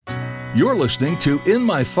You're listening to In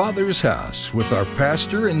My Father's House with our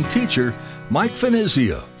pastor and teacher, Mike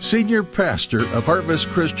Finizio, senior pastor of Harvest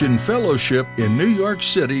Christian Fellowship in New York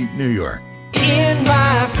City, New York. In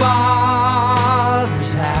my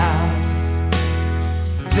Father's house,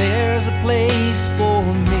 there's a place for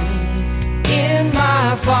me. In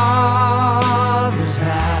my Father's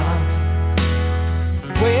house,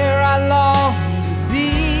 where I long to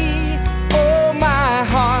be. Oh, my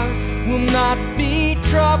heart will not be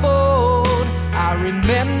troubled. I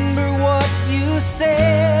remember what you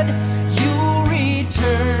said. You'll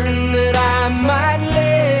return that I might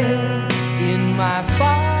live in my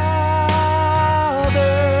Father's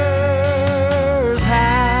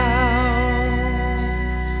house.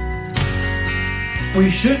 We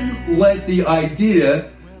shouldn't let the idea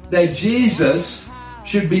that Jesus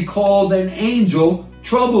should be called an angel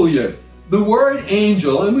trouble you. The word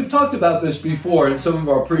angel, and we've talked about this before in some of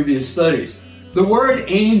our previous studies, the word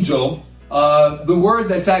angel, the word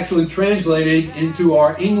that's actually translated into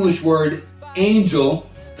our English word angel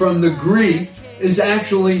from the Greek is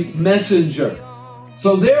actually messenger.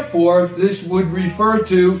 So therefore, this would refer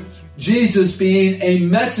to Jesus being a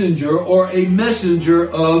messenger or a messenger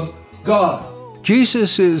of God.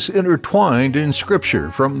 Jesus is intertwined in Scripture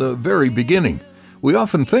from the very beginning. We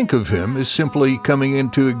often think of him as simply coming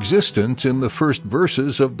into existence in the first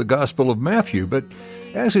verses of the Gospel of Matthew, but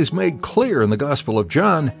as is made clear in the Gospel of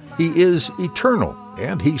John, he is eternal,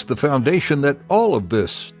 and he's the foundation that all of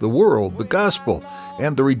this, the world, the gospel,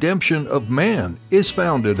 and the redemption of man, is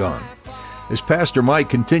founded on. As Pastor Mike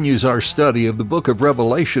continues our study of the book of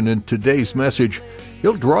Revelation in today's message,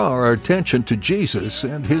 he'll draw our attention to Jesus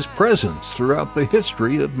and his presence throughout the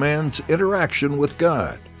history of man's interaction with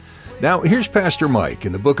God. Now, here's Pastor Mike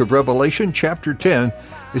in the book of Revelation, chapter 10,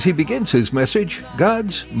 as he begins his message,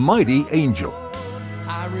 God's Mighty Angel.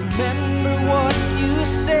 I remember what you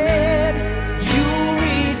said. You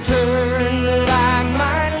return that I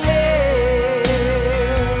might live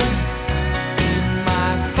in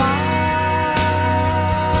my Father's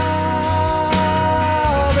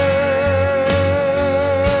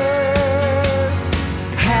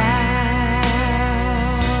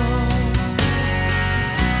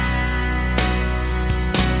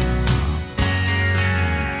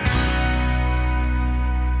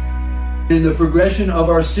In the progression of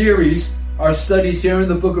our series, our studies here in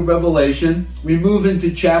the book of Revelation, we move into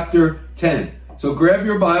chapter 10. So grab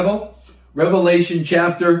your Bible, Revelation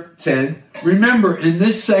chapter 10. Remember, in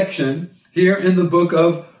this section here in the book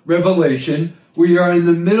of Revelation, we are in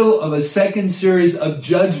the middle of a second series of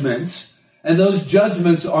judgments, and those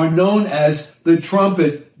judgments are known as the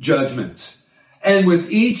trumpet judgments. And with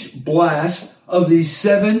each blast of these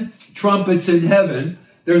 7 trumpets in heaven,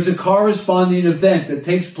 there's a corresponding event that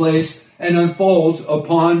takes place and unfolds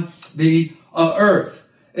upon the earth.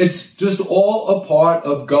 It's just all a part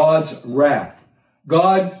of God's wrath.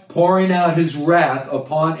 God pouring out his wrath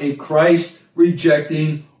upon a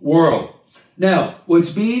Christ-rejecting world. Now,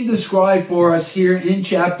 what's being described for us here in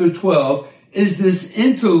chapter 12 is this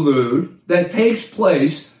interlude that takes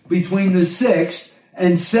place between the 6th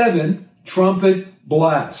and 7th trumpet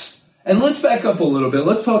blast. And let's back up a little bit.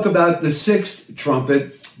 Let's talk about the 6th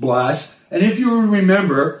trumpet blast. And if you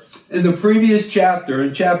remember, in the previous chapter,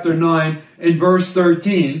 in chapter 9, in verse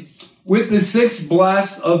 13, with the 6th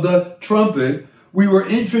blast of the trumpet, we were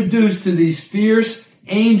introduced to these fierce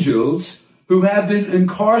angels who have been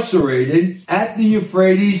incarcerated at the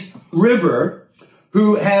Euphrates River,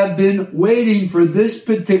 who have been waiting for this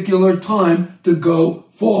particular time to go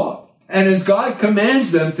forth. And as God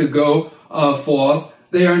commands them to go forth,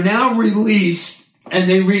 they are now released, and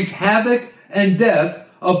they wreak havoc and death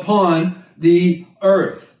upon the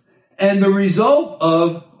earth. And the result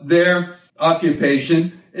of their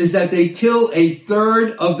occupation is that they kill a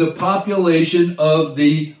third of the population of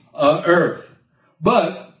the earth.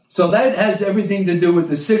 But, so that has everything to do with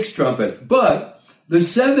the 6th trumpet. But the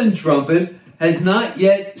 7th trumpet has not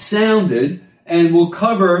yet sounded, and will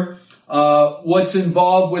cover what's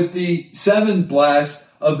involved with the 7th blast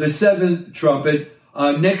of the 7th trumpet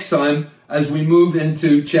next time as we move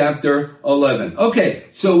into chapter 11. Okay,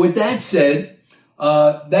 so with that said,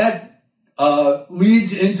 that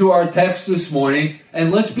leads into our text this morning, and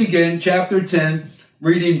let's begin chapter 10,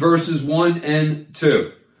 reading verses 1 and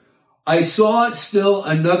 2. I saw still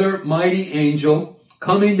another mighty angel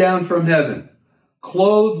coming down from heaven,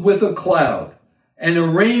 clothed with a cloud, and a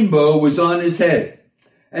rainbow was on his head,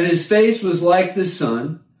 and his face was like the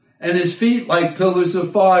sun, and his feet like pillars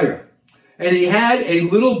of fire. And he had a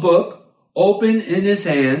little book open in his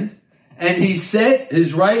hand, and he set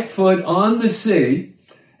his right foot on the sea,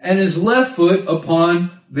 and his left foot upon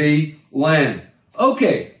the land.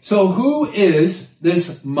 Okay, so who is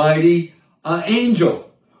this mighty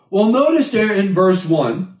angel? Well, notice there in verse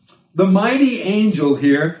 1, the mighty angel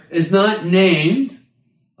here is not named.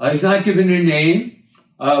 He's not given a name.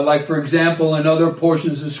 Like, for example, in other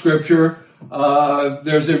portions of Scripture,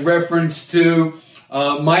 there's a reference to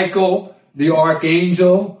Michael, the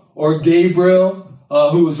archangel, or Gabriel,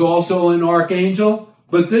 who is also an archangel.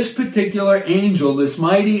 But this particular angel, this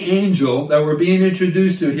mighty angel that we're being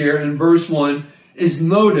introduced to here in verse 1, is,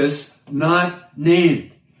 notice, not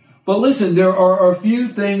named. But listen, there are a few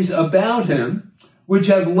things about him which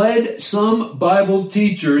have led some Bible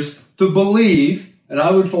teachers to believe, and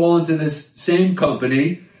I would fall into this same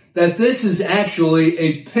company, that this is actually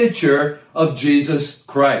a picture of Jesus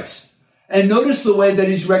Christ. And notice the way that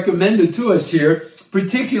he's recommended to us here,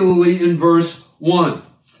 particularly in verse 1.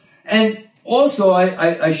 And also,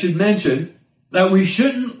 I should mention that we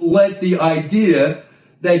shouldn't let the idea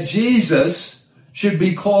that Jesus should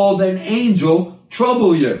be called an angel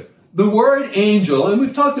trouble you. The word angel, and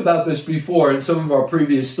we've talked about this before in some of our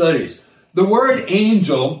previous studies, the word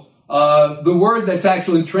angel, the word that's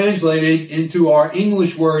actually translated into our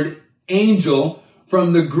English word angel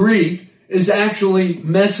from the Greek is actually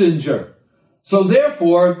messenger. So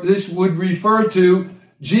therefore, this would refer to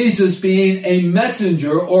Jesus being a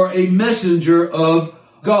messenger or a messenger of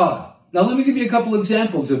God. Now, let me give you a couple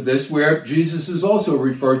examples of this where Jesus is also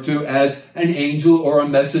referred to as an angel or a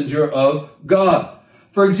messenger of God.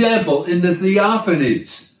 For example, in the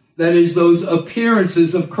theophanies, that is, those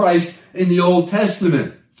appearances of Christ in the Old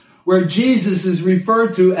Testament, where Jesus is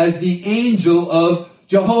referred to as the angel of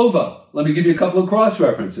Jehovah. Let me give you a couple of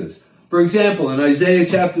cross-references. For example, in Isaiah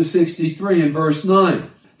chapter 63 and verse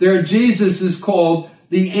 9, there Jesus is called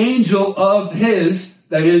the angel of his,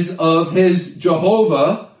 that is, of his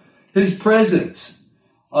Jehovah, his presence.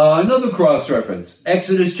 Another cross-reference,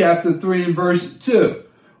 Exodus chapter 3 and verse 2,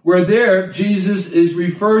 where there Jesus is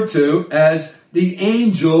referred to as the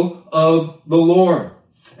angel of the Lord.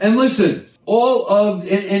 And listen, all of,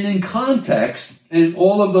 and in context, in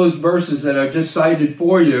all of those verses that I've just cited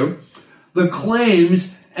for you, the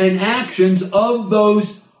claims and actions of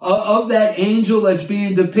those, of that angel that's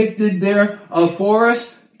being depicted there for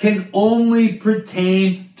us can only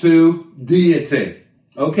pertain to deity.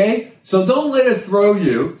 Okay? So don't let it throw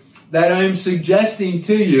you that I'm suggesting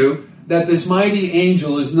to you that this mighty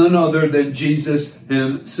angel is none other than Jesus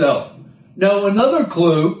himself. Now, another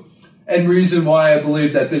clue and reason why I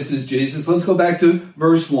believe that this is Jesus, let's go back to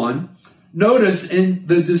verse 1. Notice in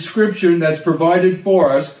the description that's provided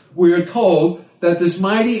for us, we are told that this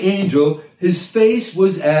mighty angel, his face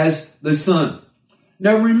was as the sun.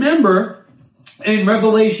 Now remember, in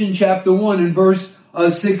Revelation chapter 1 and verse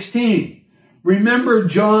 16, remember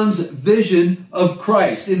John's vision of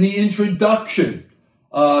Christ in the introduction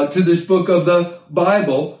to this book of the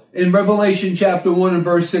Bible. In Revelation chapter 1 and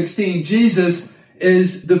verse 16, Jesus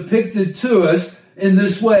is depicted to us in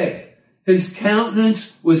this way. His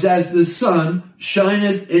countenance was as the sun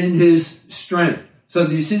shineth in his strength. So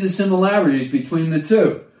do you see the similarities between the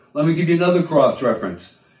two? Let me give you another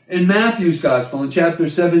cross-reference. In Matthew's Gospel, in chapter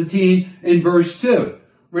 17, in verse 2,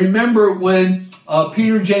 remember when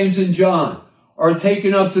Peter, James, and John are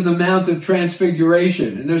taken up to the Mount of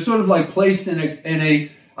Transfiguration, and they're sort of like placed in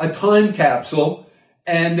a time capsule,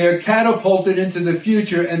 and they're catapulted into the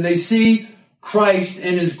future, and they see Christ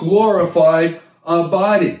in his glorified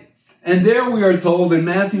body. And there we are told in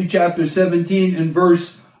Matthew chapter 17 and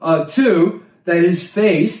verse 2 that his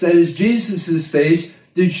face, that is Jesus' face,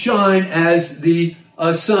 did shine as the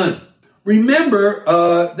sun. Remember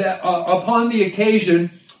that upon the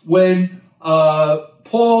occasion when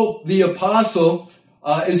Paul the apostle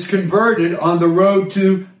is converted on the road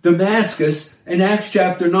to Damascus in Acts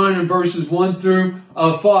chapter 9 and verses 1 through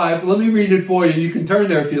 5. Let me read it for you. You can turn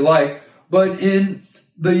there if you like. But in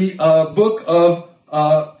the book of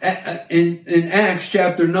in Acts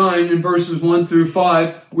chapter 9 and verses 1 through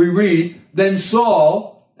 5, we read, then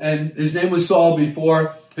Saul, and his name was Saul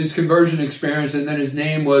before his conversion experience, and then his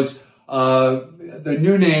name was, the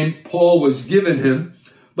new name Paul was given him.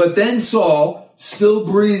 But then Saul, still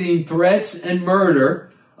breathing threats and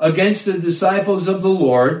murder against the disciples of the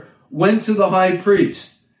Lord, went to the high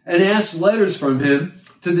priest and asked letters from him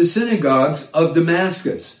to the synagogues of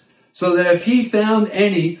Damascus, so that if he found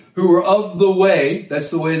any who were of the way, that's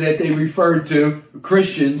the way that they referred to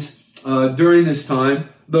Christians during this time,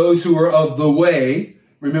 those who were of the way.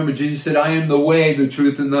 Remember, Jesus said, I am the way, the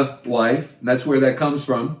truth, and the life. And that's where that comes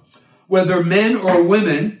from. Whether men or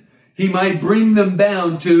women, he might bring them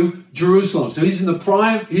bound to Jerusalem. So he is the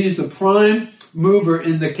prime mover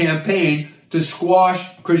in the campaign to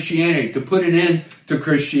squash Christianity, to put an end to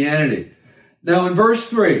Christianity. Now in verse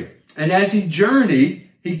 3, and as he journeyed,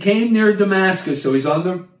 he came near Damascus, so he's on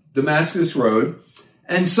the Damascus road,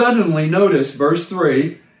 and suddenly, notice verse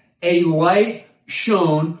 3, a light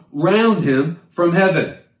shone round him from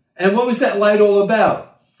heaven. And what was that light all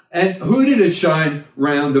about? And who did it shine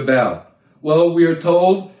round about? Well, we are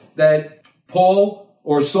told that Paul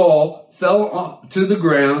or Saul fell to the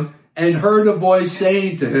ground and heard a voice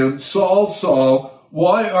saying to him, Saul, Saul,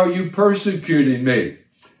 why are you persecuting me?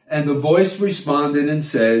 And the voice responded and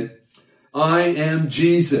said, I am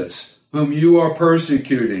Jesus, whom you are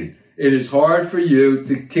persecuting. It is hard for you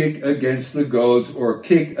to kick against the goads or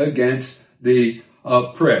kick against the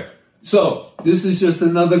prick. So, this is just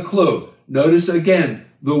another clue. Notice again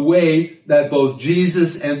the way that both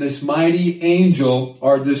Jesus and this mighty angel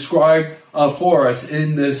are described for us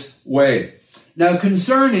in this way. Now,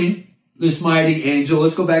 concerning this mighty angel,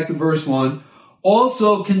 let's go back to verse 1.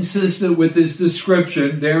 Also consistent with this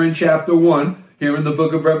description there in chapter 1, here in the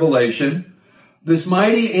book of Revelation, this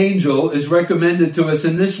mighty angel is recommended to us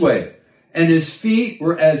in this way. And his feet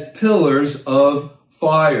were as pillars of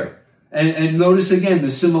fire. And notice again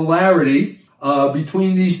the similarity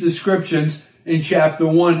between these descriptions in chapter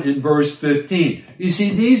 1 in verse 15. You see,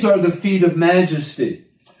 these are the feet of majesty,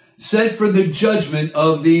 set for the judgment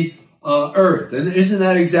of the earth. And isn't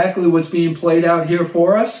that exactly what's being played out here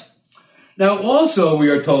for us? Now, also we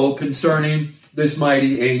are told concerning this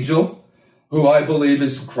mighty angel, who I believe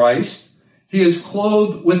is Christ, he is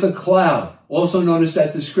clothed with a cloud. Also notice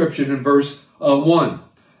that description in verse 1.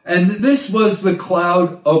 And this was the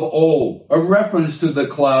cloud of old, a reference to the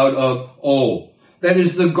cloud of old. That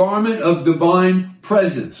is the garment of divine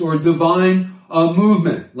presence or divine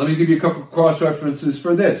movement. Let me give you a couple of cross-references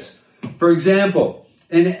for this. For example,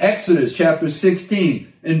 in Exodus chapter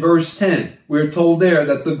 16, in verse 10, we're told there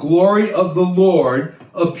that the glory of the Lord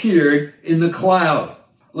appeared in the cloud.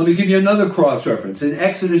 Let me give you another cross-reference. In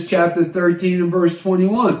Exodus chapter 13 and verse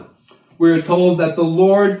 21, we are told that the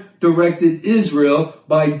Lord directed Israel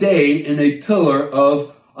by day in a pillar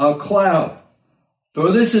of a cloud.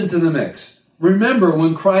 Throw this into the mix. Remember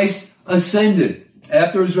when Christ ascended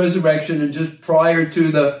after his resurrection and just prior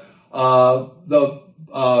to the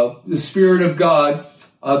Spirit of God,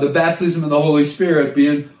 the baptism of the Holy Spirit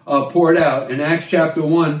being poured out in Acts chapter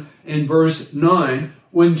 1 in verse 9,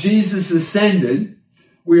 when Jesus ascended,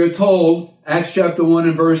 we are told, Acts chapter 1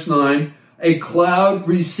 and verse 9, a cloud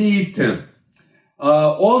received him.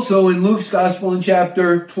 Also in Luke's gospel in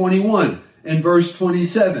chapter 21 and verse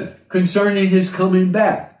 27, concerning his coming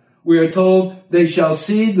back, we are told they shall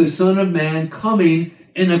see the Son of Man coming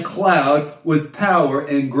in a cloud with power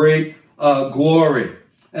and great glory.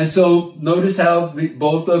 And so notice how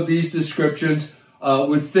both of these descriptions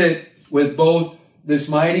would fit with both this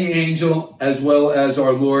mighty angel as well as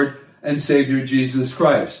our Lord and Savior Jesus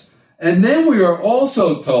Christ. And then we are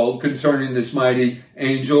also told concerning this mighty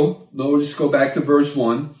angel, notice, go back to verse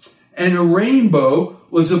 1, and a rainbow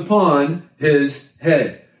was upon his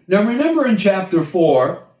head. Now remember in chapter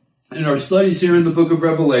 4, in our studies here in the book of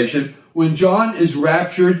Revelation, when John is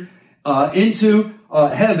raptured into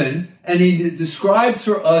heaven, and he describes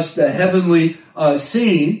for us the heavenly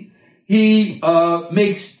scene, he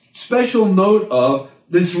makes special note of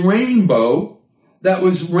this rainbow that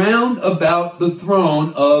was round about the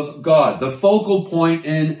throne of God, the focal point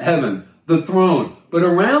in heaven, the throne. But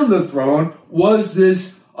around the throne was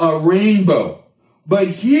this rainbow. But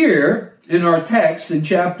here in our text in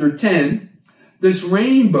chapter 10, this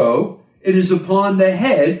rainbow, it is upon the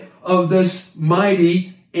head of this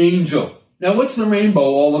mighty angel. Now, what's the rainbow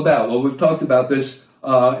all about? Well, we've talked about this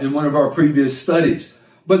in one of our previous studies.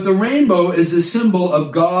 But the rainbow is a symbol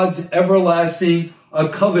of God's everlasting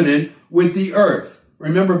covenant with the earth.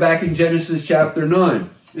 Remember back in Genesis chapter 9,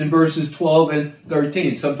 in verses 12 and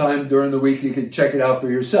 13. Sometime during the week you can check it out for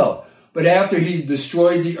yourself. But after he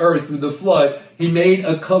destroyed the earth through the flood, he made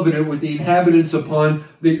a covenant with the inhabitants upon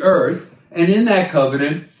the earth. And in that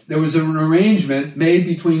covenant, there was an arrangement made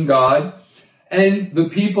between God and the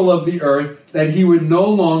people of the earth that he would no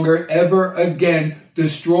longer ever again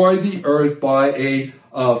destroy the earth by a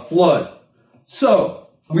flood. So,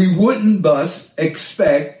 we wouldn't thus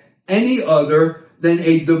expect any other than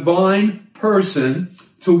a divine person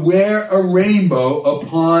to wear a rainbow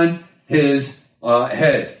upon his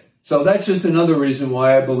head. So that's just another reason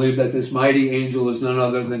why I believe that this mighty angel is none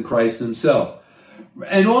other than Christ himself.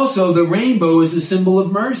 And also, the rainbow is a symbol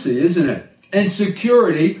of mercy, isn't it? And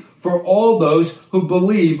security for all those who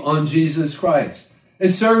believe on Jesus Christ.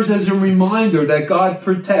 It serves as a reminder that God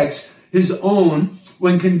protects his own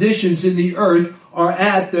when conditions in the earth are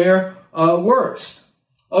at their worst.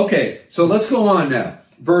 Okay, so let's go on now.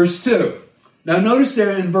 Verse 2. Now notice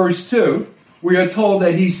there in verse 2, we are told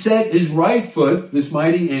that he set his right foot, this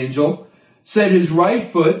mighty angel, set his right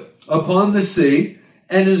foot upon the sea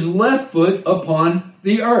and his left foot upon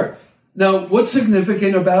the earth. Now, what's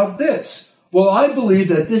significant about this? Well, I believe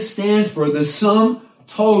that this stands for the sum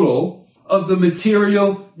total of the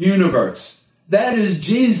material universe. That is,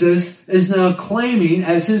 Jesus is now claiming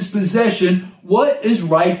as his possession what is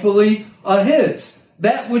rightfully his.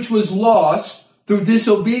 That which was lost through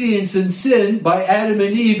disobedience and sin by Adam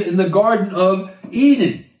and Eve in the Garden of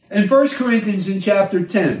Eden. In 1 Corinthians in chapter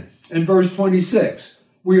 10 and verse 26,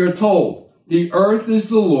 we are told, the earth is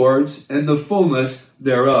the Lord's and the fullness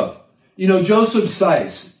thereof. You know, Joseph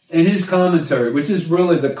Seiss, in his commentary, which is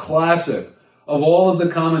really the classic of all of the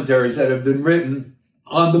commentaries that have been written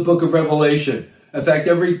on the book of Revelation. In fact,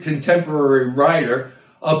 every contemporary writer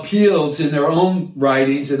appeals in their own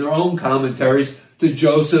writings, in their own commentaries, to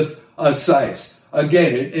Joseph Seiss.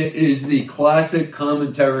 Again, it is the classic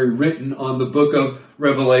commentary written on the book of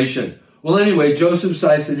Revelation. Well, anyway, Joseph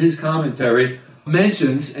Seiss in his commentary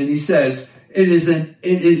mentions, and he says, it is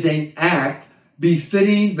an act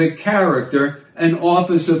befitting the character and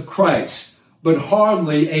office of Christ, but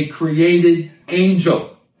hardly a created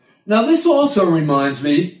angel. Now, this also reminds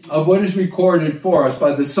me of what is recorded for us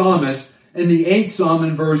by the psalmist in the 8th Psalm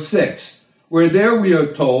in verse 6, where there we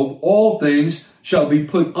are told, all things shall be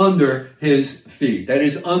put under his feet. That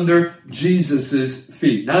is, under Jesus'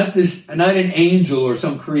 feet. Not an angel or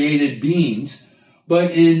some created beings,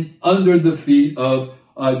 but under the feet of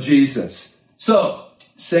Jesus. So,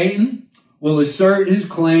 Satan will assert his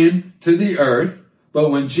claim to the earth, but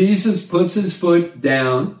when Jesus puts his foot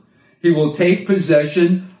down, he will take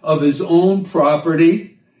possession of his own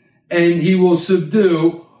property, and he will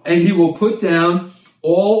subdue, and he will put down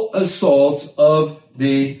all assaults of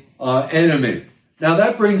the enemy. Now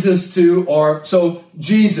that brings us to so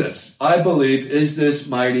Jesus, I believe, is this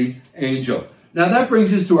mighty angel. Now that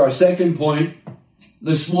brings us to our second point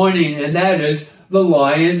this morning, and that is the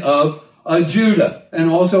Lion of Judah. And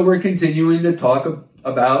also we're continuing to talk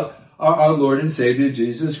about our Lord and Savior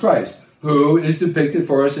Jesus Christ, who is depicted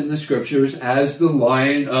for us in the scriptures as the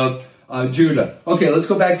Lion of Judah. Okay, let's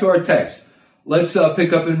go back to our text. Let's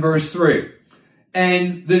pick up in verse 3.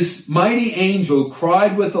 And this mighty angel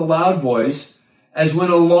cried with a loud voice, as when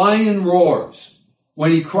a lion roars.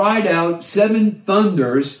 When he cried out, 7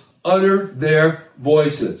 thunders uttered their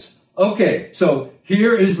voices. Okay, so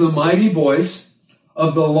here is the mighty voice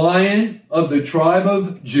of the Lion of the tribe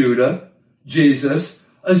of Judah, Jesus,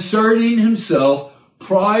 asserting himself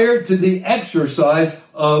prior to the exercise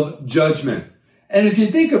of judgment. And if you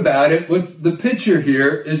think about it, what the picture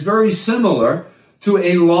here is very similar to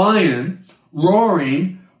a lion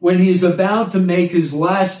roaring when he's about to make his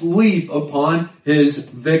last leap upon his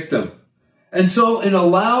victim. And so in a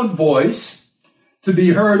loud voice, to be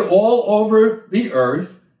heard all over the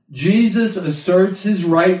earth, Jesus asserts his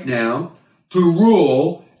right now to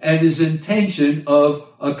rule and his intention of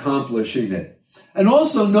accomplishing it. And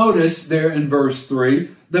also notice there in verse 3,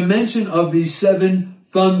 the mention of these 7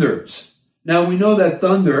 thunders. Now we know that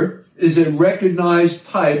thunder is a recognized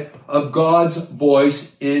type of God's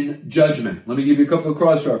voice in judgment. Let me give you a couple of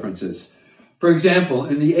cross-references. For example,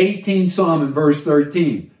 in the 18th Psalm in verse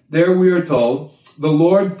 13, there we are told, the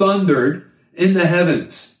Lord thundered in the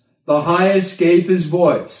heavens. The highest gave his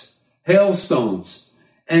voice, hailstones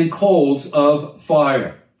and coals of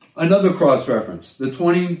fire. Another cross-reference, the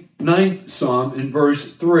 29th Psalm in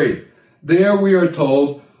verse 3. There we are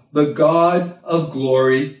told, the God of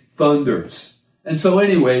glory thunders. And so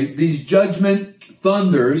anyway, these judgment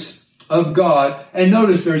thunders of God, and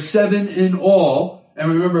notice there's 7 in all,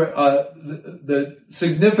 and remember the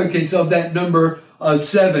significance of that number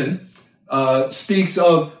 7 speaks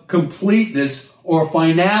of completeness or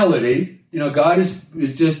finality. You know, God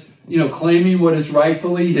is just, claiming what is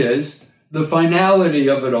rightfully his, the finality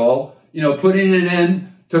of it all, putting an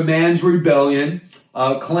end to man's rebellion,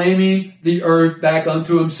 claiming the earth back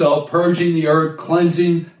unto himself, purging the earth,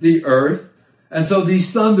 cleansing the earth. And so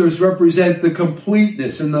these thunders represent the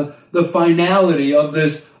completeness and the finality of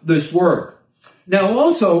this work. Now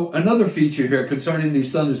also, another feature here concerning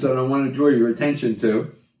these thunders that I want to draw your attention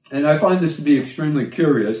to, and I find this to be extremely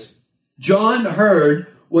curious. John heard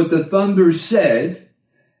what the thunders said,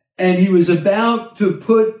 and he was about to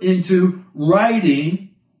put into writing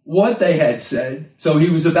what they had said. So he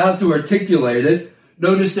was about to articulate it.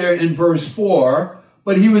 Notice there in verse 4,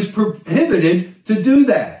 but he was prohibited to do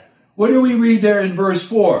that. What do we read there in verse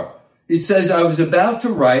 4? It says, I was about to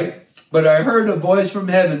write, but I heard a voice from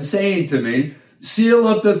heaven saying to me, seal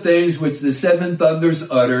up the things which the 7 thunders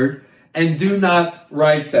uttered, and do not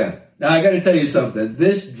write them. Now, I got to tell you something.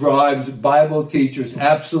 This drives Bible teachers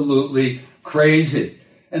absolutely crazy.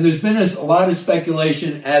 And there's been a lot of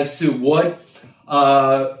speculation as to what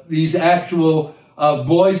these actual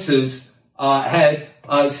voices had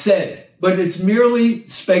said. But it's merely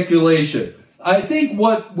speculation. I think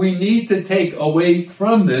what we need to take away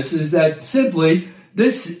from this is that simply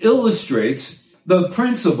this illustrates the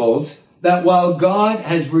principles that while God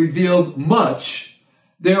has revealed much,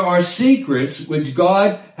 there are secrets which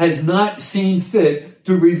God has not seen fit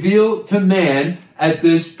to reveal to man at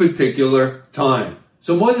this particular time.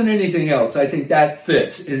 So more than anything else, I think that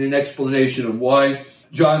fits in an explanation of why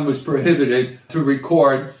John was prohibited to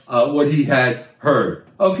record what he had heard.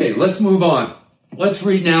 Okay, let's move on. Let's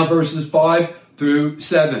read now verses 5 through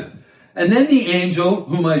 7. And then the angel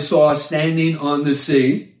whom I saw standing on the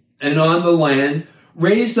sea and on the land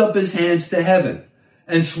raised up his hands to heaven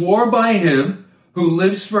and swore by him who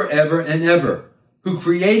lives forever and ever, who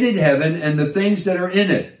created heaven and the things that are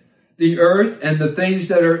in it, the earth and the things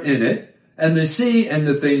that are in it, and the sea and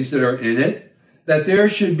the things that are in it, that there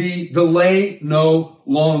should be delay no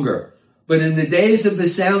longer. But in the days of the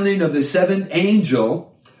sounding of the seventh angel,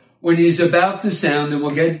 when he's about to sound, and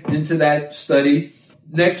we'll get into that study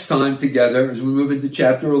next time together as we move into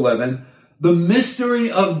chapter 11, the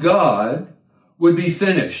mystery of God would be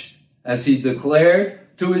finished, as he declared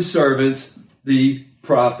to his servants, the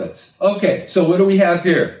prophets. Okay, so what do we have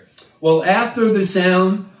here? Well, after the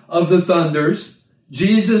sound of the thunders,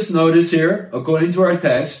 Jesus, notice here, according to our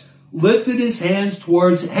text, lifted his hands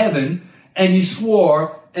towards heaven and he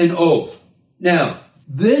swore an oath. Now,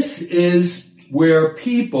 this is where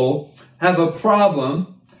people have a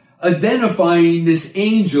problem identifying this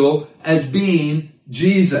angel as being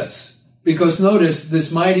Jesus. Because notice,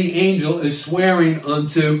 this mighty angel is swearing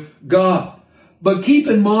unto God. But keep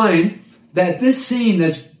in mind that this scene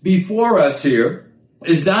that's before us here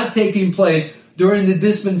is not taking place during the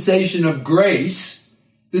dispensation of grace.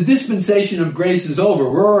 The dispensation of grace is over.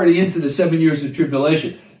 We're already into the 7 years of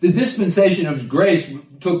tribulation. The dispensation of grace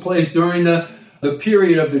took place during the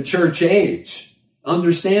period of the church age.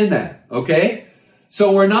 Understand that, okay?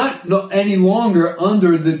 So we're not any longer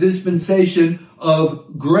under the dispensation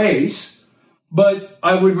of grace, but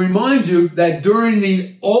I would remind you that during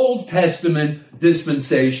the Old Testament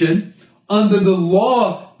dispensation, under the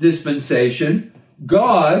law dispensation,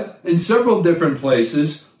 God, in several different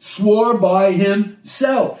places, swore by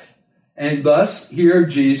himself. And thus, here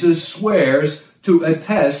Jesus swears to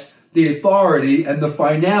attest the authority and the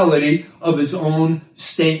finality of his own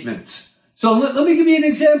statements. So let me give you an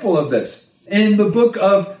example of this. In the book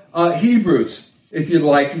of Hebrews, if you'd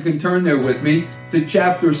like, you can turn there with me to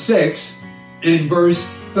chapter 6 in verse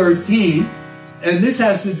 13. And this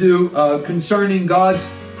has to do concerning God's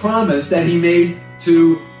promise that he made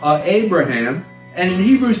to Abraham. And in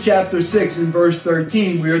Hebrews chapter 6 and verse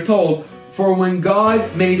 13, we are told, for when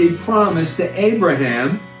God made a promise to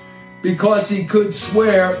Abraham, because he could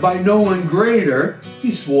swear by no one greater, he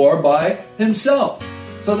swore by himself.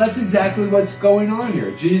 So that's exactly what's going on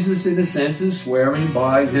here. Jesus, in a sense, is swearing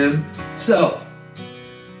by himself.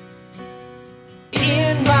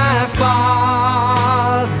 In my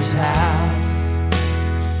Father's house,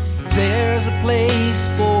 there's a place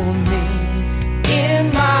for me.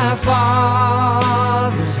 In my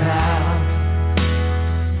Father's house,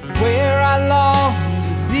 where I long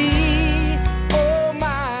to be. Oh, my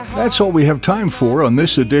heart. That's all we have time for on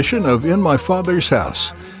this edition of In My Father's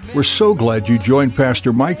House. We're so glad you joined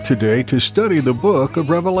Pastor Mike today to study the book of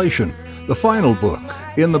Revelation, the final book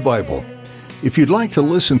in the Bible. If you'd like to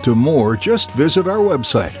listen to more, just visit our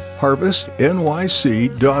website,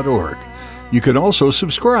 harvestnyc.org. You can also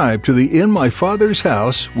subscribe to the In My Father's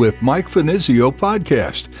House with Mike Finizio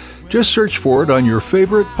podcast. Just search for it on your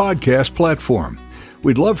favorite podcast platform.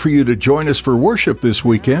 We'd love for you to join us for worship this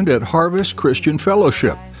weekend at Harvest Christian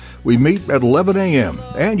Fellowship. We meet at 11 a.m.,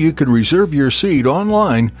 and you can reserve your seat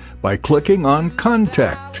online by clicking on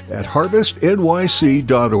Contact at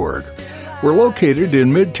harvestnyc.org. We're located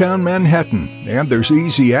in Midtown Manhattan, and there's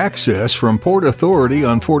easy access from Port Authority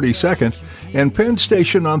on 42nd and Penn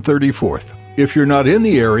Station on 34th. If you're not in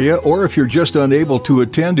the area, or if you're just unable to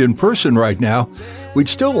attend in person right now, we'd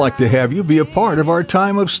still like to have you be a part of our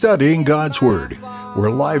time of studying God's Word. We're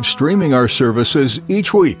live streaming our services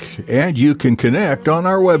each week, and you can connect on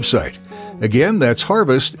our website. Again, that's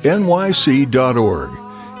harvestnyc.org.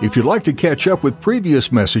 If you'd like to catch up with previous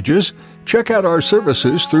messages, check out our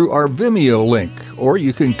services through our Vimeo link, or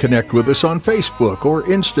you can connect with us on Facebook or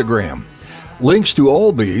Instagram. Links to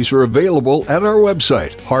all these are available at our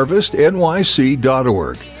website,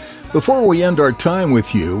 harvestnyc.org. Before we end our time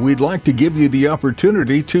with you, we'd like to give you the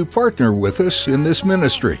opportunity to partner with us in this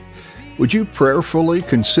ministry. Would you prayerfully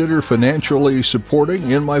consider financially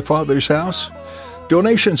supporting In My Father's House?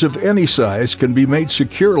 Donations of any size can be made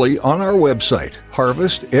securely on our website,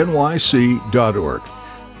 harvestnyc.org.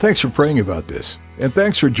 Thanks for praying about this, and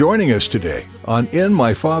thanks for joining us today on In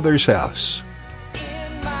My Father's House.